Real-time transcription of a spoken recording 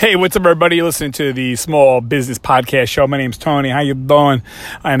Hey, what's up, everybody? You're listening to the Small Business Podcast Show. My name's Tony. How you doing?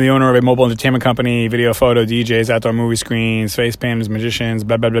 I am the owner of a mobile entertainment company, video, photo, DJs, outdoor movie screens, face painters, magicians,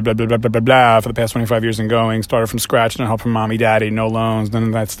 blah, blah, blah, blah, blah, blah, blah, blah, blah, for the past 25 years and going. Started from scratch, no help from mommy, daddy, no loans, none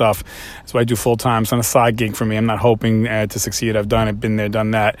of that stuff. That's what I do full time. It's not a side gig for me. I'm not hoping to succeed. I've done it, been there, done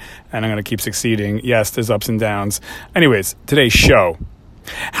that, and I'm going to keep succeeding. Yes, there's ups and downs. Anyways, today's show.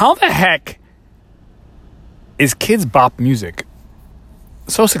 How the heck is Kids Bop music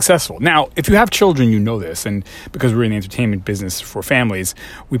so successful? Now, if you have children, you know this, and because we're in the entertainment business for families,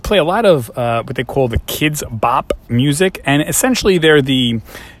 we play a lot of what they call the Kids Bop music, and essentially they're the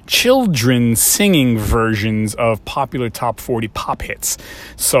children singing versions of popular top 40 pop hits.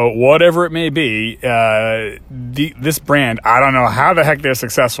 So whatever it may be, this brand, I don't know how the heck they're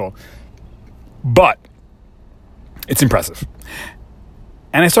successful, but it's impressive.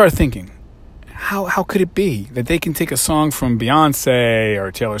 And I started thinking, How could it be that they can take a song from Beyonce or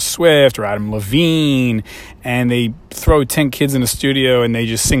Taylor Swift or Adam Levine and they throw 10 kids in the studio and they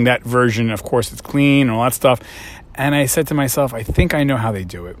just sing that version? Of course, it's clean and all that stuff. And I said to myself, I think I know how they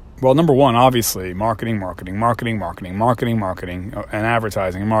do it. Well, number one, obviously, marketing, and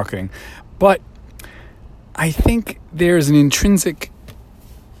advertising and marketing. But I think there's an intrinsic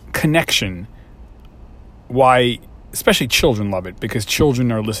connection why, especially children love it, because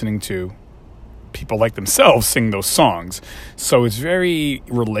children are listening to people like themselves sing those songs. So it's very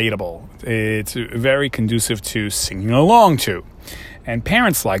relatable. It's very conducive to singing along to. And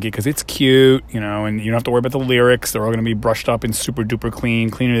parents like it because it's cute, and you don't have to worry about the lyrics. They're all going to be brushed up and super duper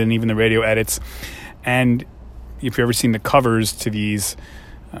clean, cleaner than even the radio edits. And if you've ever seen the covers to these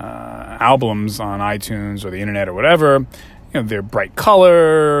albums on iTunes or the internet or whatever, they're bright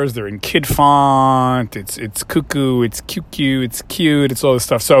colors, they're in kid font, it's cuckoo, it's cute, it's all this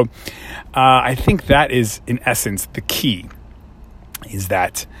stuff. So I think that is, in essence, the key, is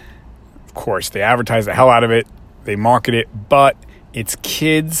that, of course, they advertise the hell out of it, they market it, but it's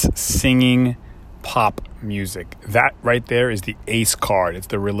kids singing pop music. That right there is the ace card. It's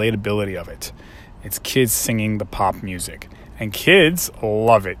the relatability of it. It's kids singing the pop music. And kids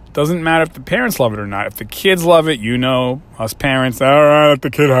love it. Doesn't matter if the parents love it or not. If the kids love it, us parents, all right, let the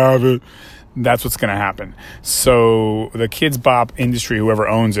kid have it. That's what's going to happen. So the Kids Bop industry, whoever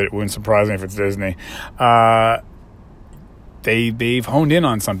owns it wouldn't surprise me if it's Disney. They've honed in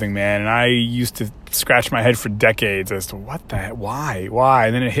on something, man. And I used to scratch my head for decades as to what the heck, why?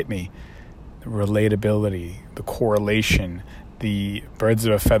 And then it hit me. The relatability, the correlation, the birds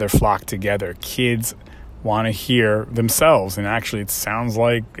of a feather flock together. Kids want to hear themselves, and actually it sounds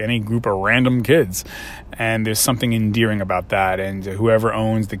like any group of random kids, and there's something endearing about that. And whoever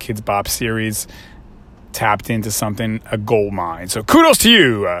owns the Kids Bop series tapped into something, a gold mine. So kudos to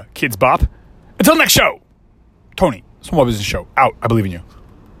you, Kids Bop. Until next show, Tony, Small Business Show, out. I believe in you.